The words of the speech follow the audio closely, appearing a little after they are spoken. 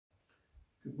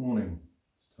Good morning.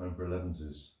 It's time for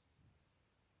 11s.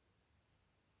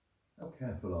 How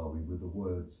careful are we with the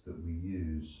words that we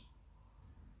use?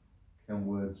 Can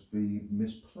words be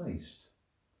misplaced?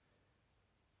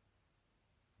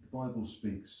 The Bible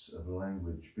speaks of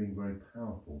language being very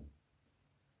powerful.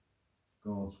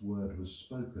 God's word was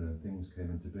spoken and things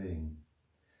came into being.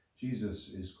 Jesus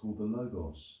is called the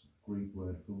Logos, Greek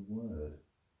word for word.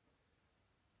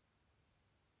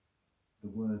 The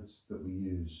words that we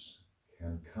use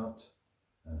can cut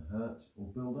and hurt or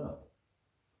build up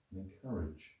and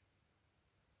encourage.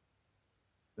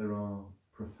 There are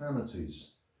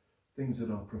profanities, things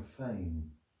that are profane,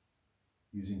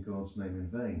 using God's name in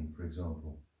vain, for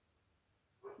example,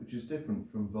 which is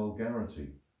different from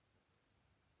vulgarity,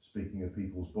 speaking of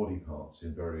people's body parts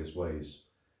in various ways,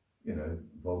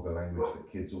 vulgar language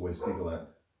that kids always giggle at,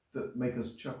 that make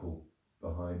us chuckle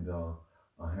behind our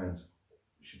hands.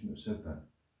 We shouldn't have said that.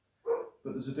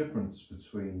 But there's a difference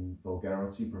between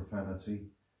vulgarity, profanity,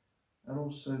 and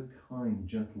also kind,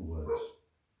 gentle words.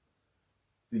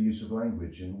 The use of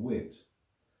language and wit.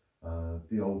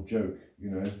 The old joke,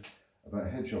 about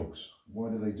hedgehogs.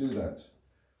 Why do they do that?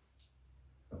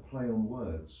 A play on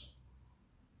words.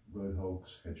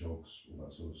 Roadhogs, hedgehogs, all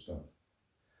that sort of stuff.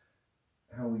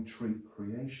 How we treat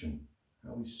creation,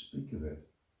 how we speak of it,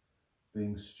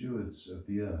 being stewards of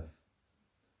the earth.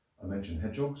 I mention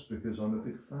hedgehogs because I'm a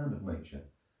big fan of nature.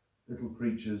 Little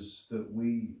creatures that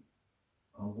we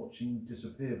are watching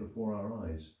disappear before our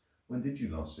eyes. When did you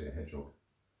last see a hedgehog?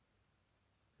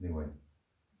 Anyway,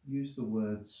 use the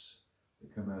words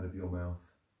that come out of your mouth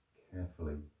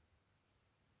carefully.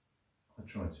 I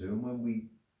try to, and when we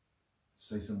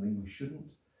say something we shouldn't,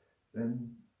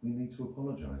 then we need to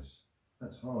apologise.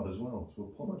 That's hard as well, to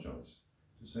apologise,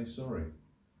 to say sorry.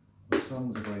 Our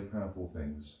tongues are very powerful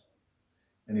things.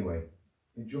 Anyway,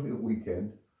 enjoy your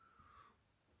weekend,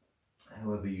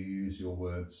 however you use your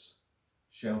words,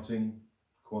 shouting,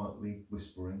 quietly,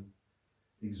 whispering,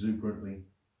 exuberantly,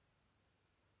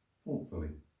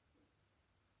 thoughtfully.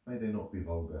 May they not be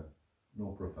vulgar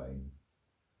nor profane.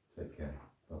 Take care.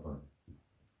 Bye-bye.